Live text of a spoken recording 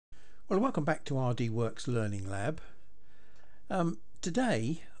Well, welcome back to RDWorks Learning Lab.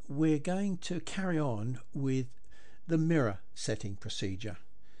 Today we're going to carry on with the mirror setting procedure.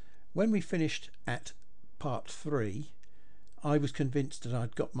 When we finished at part 3, I was convinced that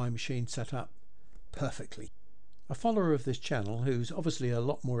I'd got my machine set up perfectly. A follower of this channel, who's obviously a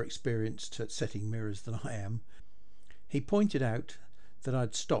lot more experienced at setting mirrors than I am, he pointed out that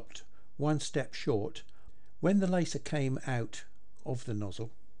I'd stopped one step short. When the lacer came out of the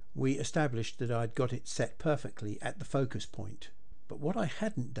nozzle, we established that I'd got it set perfectly at the focus point, but what I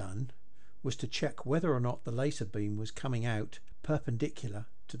hadn't done was to check whether or not the lacer beam was coming out perpendicular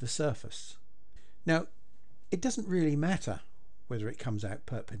to the surface. Now, it doesn't really matter whether it comes out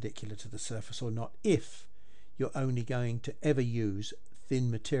perpendicular to the surface or not if you're only going to ever use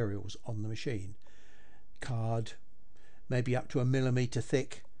thin materials on the machine. Card, maybe up to 1 millimeter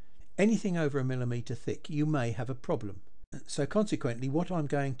thick. Anything over 1 millimeter thick, you may have a problem. So consequently, what I'm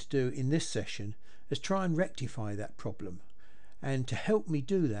going to do in this session is try and rectify that problem, and to help me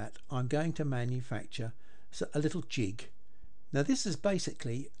do that I'm going to manufacture a little jig. Now this is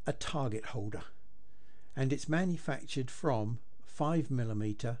basically a target holder, and it's manufactured from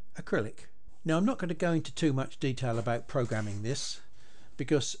 5mm acrylic. Now I'm not going to go into too much detail about programming this,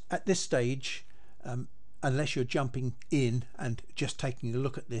 because at this stage, unless you're jumping in and just taking a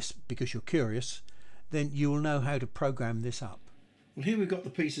look at this because you're curious, then you will know how to program this up. Well, here we've got the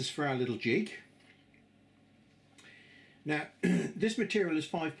pieces for our little jig. Now this material is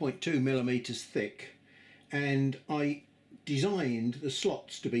 5.2mm thick, and I designed the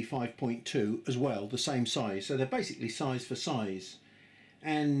slots to be 5.2 as well, the same size, so they're basically size for size.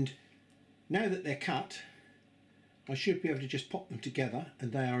 And now that they're cut, I should be able to just pop them together,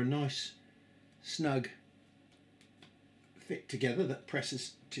 and they are a nice snug fit together that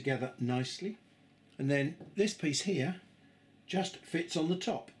presses together nicely. And then this piece here just fits on the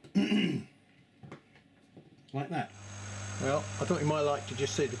top like that. Well, I thought you might like to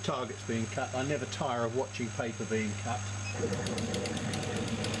just see the targets being cut. I never tire of watching paper being cut.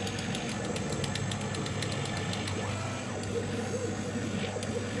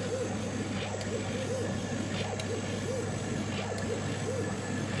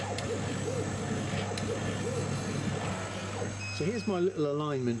 So here's my little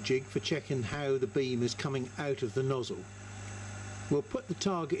alignment jig for checking how the beam is coming out of the nozzle. We'll put the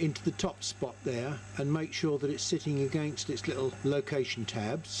target into the top spot there and make sure that it's sitting against its little location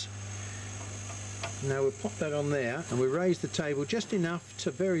tabs. Now we'll pop that on there, and we'll raise the table just enough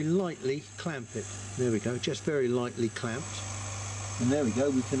to very lightly clamp it. There we go, just very lightly clamped. And there we go,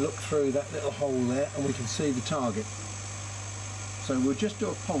 we can look through that little hole there and we can see the target. So we'll just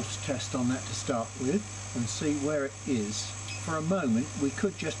do a pulse test on that to start with and see where it is. For a moment we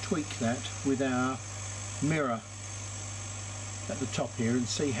could just tweak that with our mirror at the top here and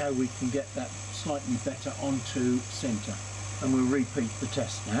see how we can get that slightly better onto centre. And we'll repeat the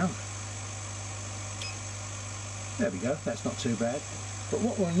test now. There we go, that's not too bad. But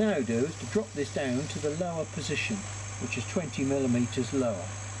what we'll now do is to drop this down to the lower position, which is 20mm lower.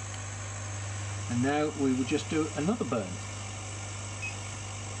 And now we will just do another burn.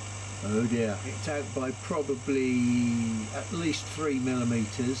 Oh dear, it's out by probably at least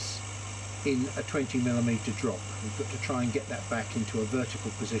 3mm in a 20mm drop. We've got to try and get that back into a vertical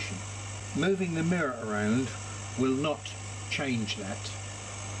position. Moving the mirror around will not change that.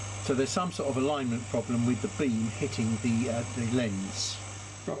 So there's some sort of alignment problem with the beam hitting the lens.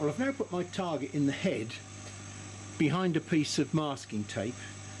 Right, well, I've now put my target in the head behind a piece of masking tape,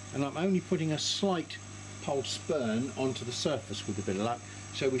 and I'm only putting a slight pulse burn onto the surface with a bit of luck.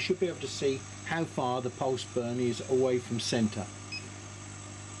 So we should be able to see how far the pulse burn is away from centre.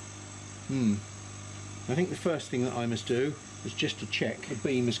 I think the first thing that I must do is just to check the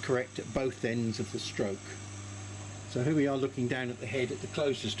beam is correct at both ends of the stroke. So here we are looking down at the head at the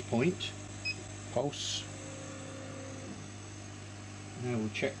closest point. Pulse. Now we'll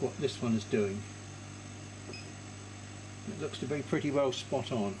check what this one is doing. It looks to be pretty well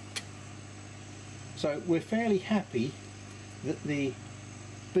spot on. So we're fairly happy that the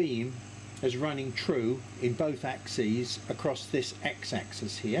beam is running true in both axes across this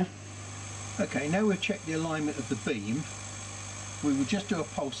x-axis here. Okay, now we've checked the alignment of the beam. We will just do a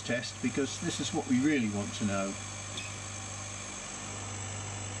pulse test because this is what we really want to know.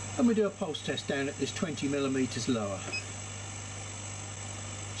 And we do a pulse test down at this 20mm lower.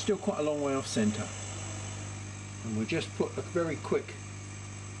 Still quite a long way off centre. And we'll just put a very quick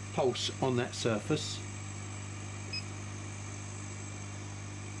pulse on that surface.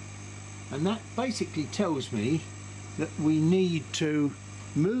 And that basically tells me that we need to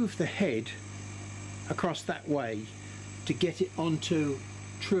move the head across that way to get it onto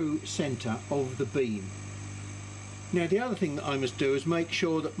true centre of the beam. Now the other thing that I must do is make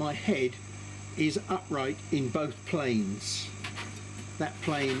sure that my head is upright in both planes, that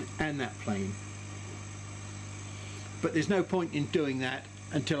plane and that plane. But there's no point in doing that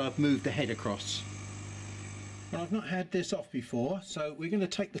until I've moved the head across. Now, I've not had this off before, so we're going to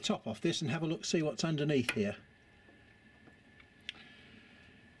take the top off this and have a look, see what's underneath here.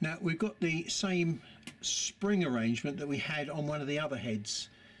 Now we've got the same spring arrangement that we had on one of the other heads.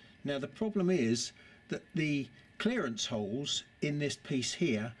 Now the problem is that the clearance holes in this piece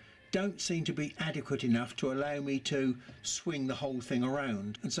here don't seem to be adequate enough to allow me to swing the whole thing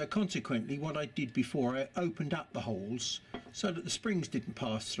around, and so consequently what I did before, I opened up the holes so that the springs didn't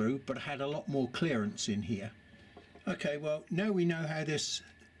pass through, but I had a lot more clearance in here. Okay, well now we know how this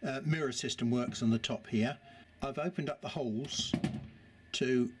mirror system works on the top here. I've opened up the holes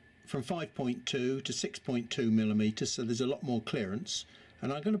from 5.2 to 6.2 millimeters, so there's a lot more clearance,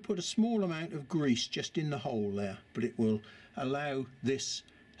 and I'm going to put a small amount of grease just in the hole there, but it will allow this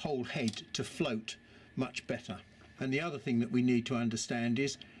whole head to float much better. And the other thing that we need to understand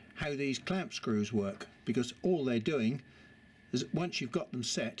is how these clamp screws work, because all they're doing is once you've got them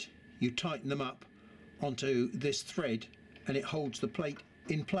set, you tighten them up onto this thread and it holds the plate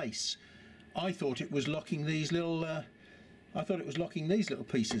in place. I thought it was locking these little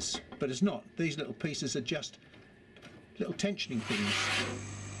pieces, but it's not. These little pieces are just little tensioning things.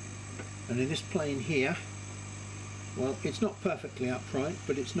 And in this plane here, well, it's not perfectly upright,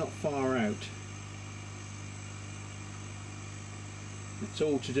 but it's not far out. It's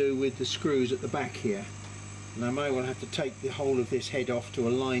all to do with the screws at the back here. And I may well have to take the whole of this head off to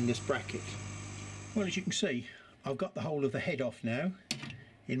align this bracket. Well, as you can see, I've got the whole of the head off now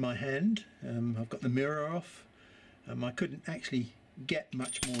in my hand. I've got the mirror off. I couldn't actually get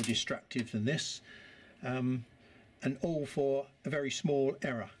much more destructive than this, and all for a very small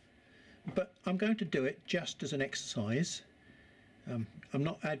error. But I'm going to do it just as an exercise. I'm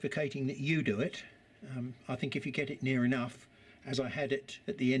not advocating that you do it. I think if you get it near enough, as I had it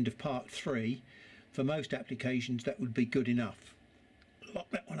at the end of part 3, for most applications that would be good enough. Lock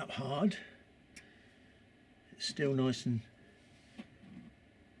that one up hard. It's still nice and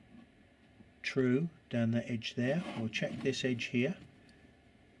true down that edge there. We'll check this edge here.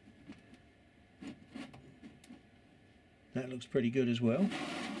 That looks pretty good as well.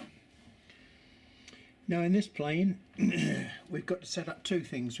 Now in this plane we've got to set up two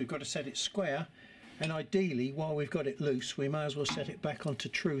things. We've got to set it square, and ideally while we've got it loose we may as well set it back onto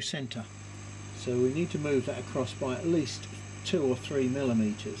true centre. So we need to move that across by at least 2 or 3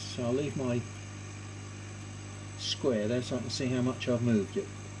 millimeters. So I'll leave my square there so I can see how much I've moved it.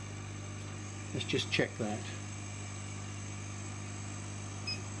 Let's just check that.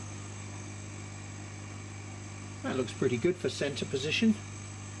 That looks pretty good for centre position.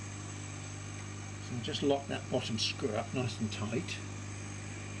 So I'll just lock that bottom screw up nice and tight,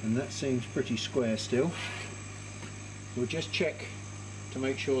 and that seems pretty square still. We'll just check to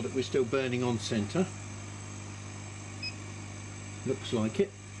make sure that we're still burning on centre. Looks like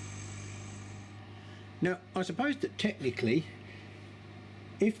it. Now I suppose that technically,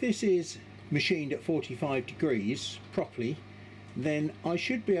 if this is machined at 45 degrees properly, then I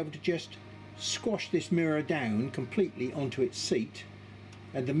should be able to just squash this mirror down completely onto its seat,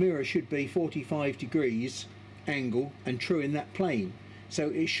 and the mirror should be 45 degrees angle and true in that plane, so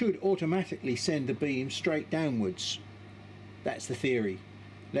it should automatically send the beam straight downwards. That's the theory.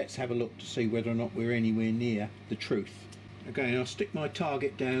 Let's have a look to see whether or not we're anywhere near the truth. Again, I'll stick my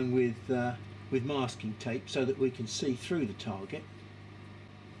target down with masking tape so that we can see through the target.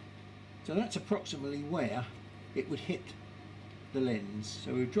 So that's approximately where it would hit the lens.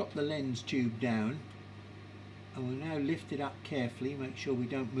 So we've dropped the lens tube down, and we'll now lift it up carefully, make sure we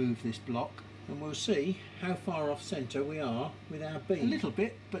don't move this block, and we'll see how far off centre we are with our beam. A little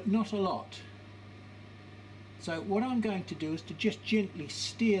bit, but not a lot. So what I'm going to do is to just gently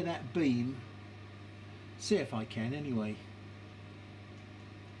steer that beam, see if I can anyway,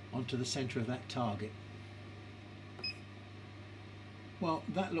 onto the centre of that target. Well,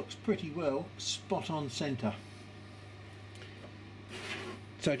 that looks pretty well spot on centre.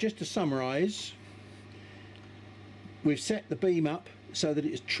 So just to summarise, we've set the beam up so that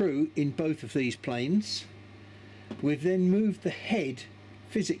it's true in both of these planes. We've then moved the head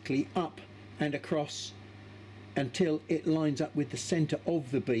physically up and across until it lines up with the centre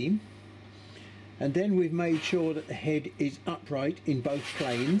of the beam, and then we've made sure that the head is upright in both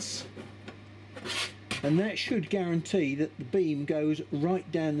planes, and that should guarantee that the beam goes right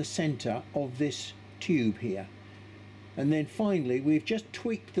down the centre of this tube here. And then finally we've just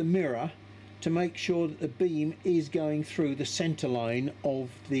tweaked the mirror to make sure that the beam is going through the center line of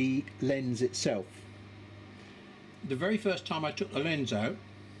the lens itself. The very first time I took the lens out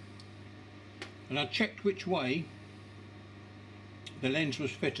and I checked which way the lens was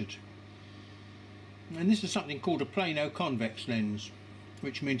fitted, and this is something called a plano convex lens,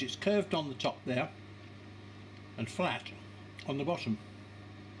 which means it's curved on the top there and flat on the bottom,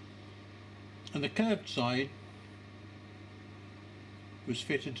 and the curved side was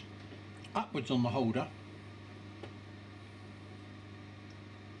fitted upwards on the holder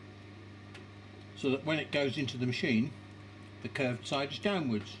so that when it goes into the machine the curved side is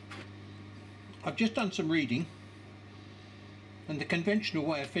downwards. I've just done some reading, and the conventional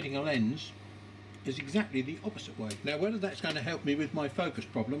way of fitting a lens is exactly the opposite way. Now whether that's going to help me with my focus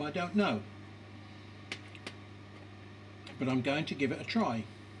problem I don't know, but I'm going to give it a try.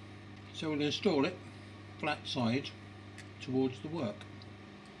 So we'll install it flat side towards the work.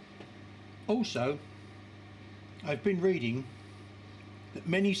 Also, I've been reading that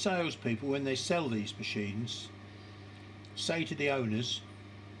many salespeople, when they sell these machines, say to the owners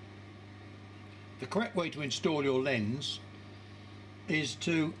the correct way to install your lens is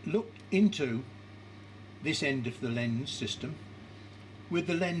to look into this end of the lens system with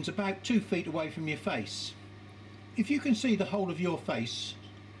the lens about 2 feet away from your face. If you can see the whole of your face,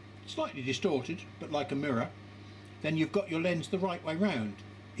 slightly distorted but like a mirror, then you've got your lens the right way round.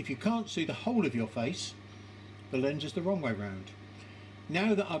 If you can't see the whole of your face, the lens is the wrong way round.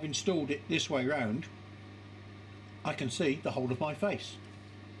 Now that I've installed it this way round, I can see the whole of my face.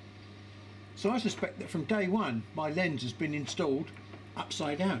 So I suspect that from day one my lens has been installed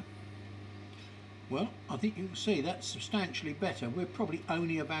upside down. Well, I think you can see that's substantially better. We're probably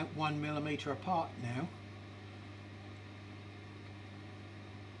only about 1 millimetre apart now.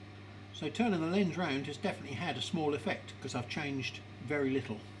 So turning the lens round has definitely had a small effect, because I've changed very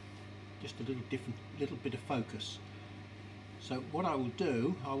little, just a little bit of focus. So what I will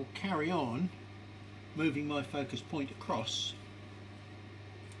do, I will carry on moving my focus point across.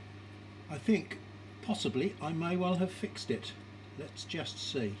 I think possibly I may well have fixed it. Let's just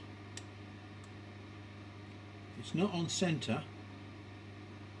see. It's not on centre.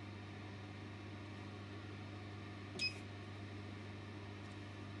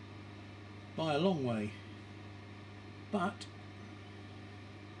 By a long way, but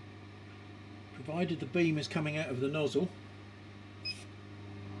provided the beam is coming out of the nozzle,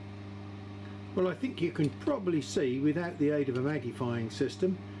 well, I think you can probably see without the aid of a magnifying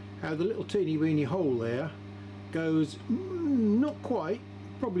system how the little teeny weeny hole there goes not quite,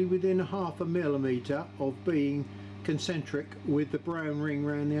 probably within 1/2 millimetre of being concentric with the brown ring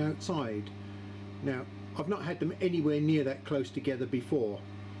around the outside. Now, I've not had them anywhere near that close together before.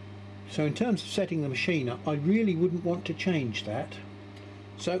 So in terms of setting the machine up, I really wouldn't want to change that.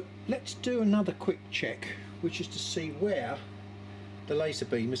 So let's do another quick check, which is to see where the laser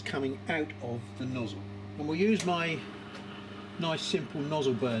beam is coming out of the nozzle. And we'll use my nice simple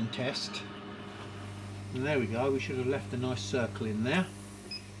nozzle burn test. And there we go, we should have left a nice circle in there.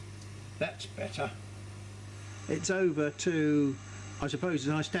 That's better. It's over to, I suppose,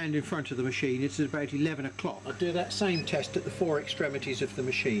 as I stand in front of the machine, it's about 11 o'clock. I'll do that same test at the 4 extremities of the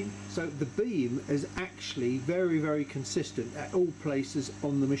machine. So the beam is actually very, very consistent at all places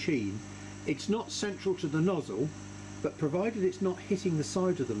on the machine. It's not central to the nozzle, but provided it's not hitting the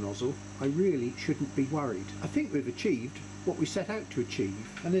side of the nozzle, I really shouldn't be worried. I think we've achieved what we set out to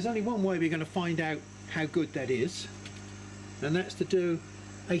achieve. And there's only one way we're going to find out how good that is, and that's to do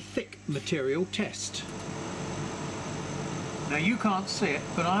a thick material test. Now you can't see it,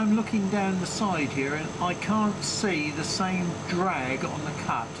 but I'm looking down the side here and I can't see the same drag on the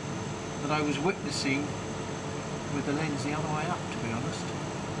cut that I was witnessing with the lens the other way up, to be honest.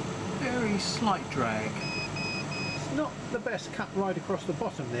 Very slight drag. It's not the best cut right across the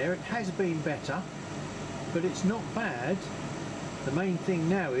bottom there. It has been better, but it's not bad. The main thing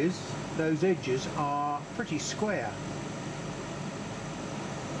now is those edges are pretty square.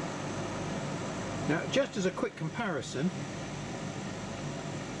 Now, just as a quick comparison,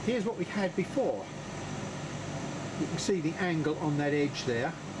 here's what we had before. You can see the angle on that edge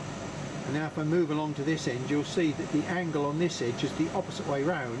there, and now if I move along to this end, you'll see that the angle on this edge is the opposite way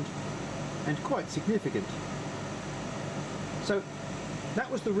round, and quite significant. So that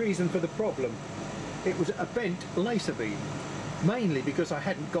was the reason for the problem. It was a bent laser beam, mainly because I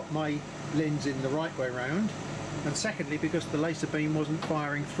hadn't got my lens in the right way round, and secondly because the laser beam wasn't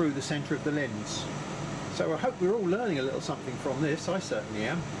firing through the centre of the lens. So I hope we're all learning a little something from this. I certainly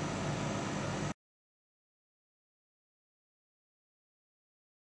am.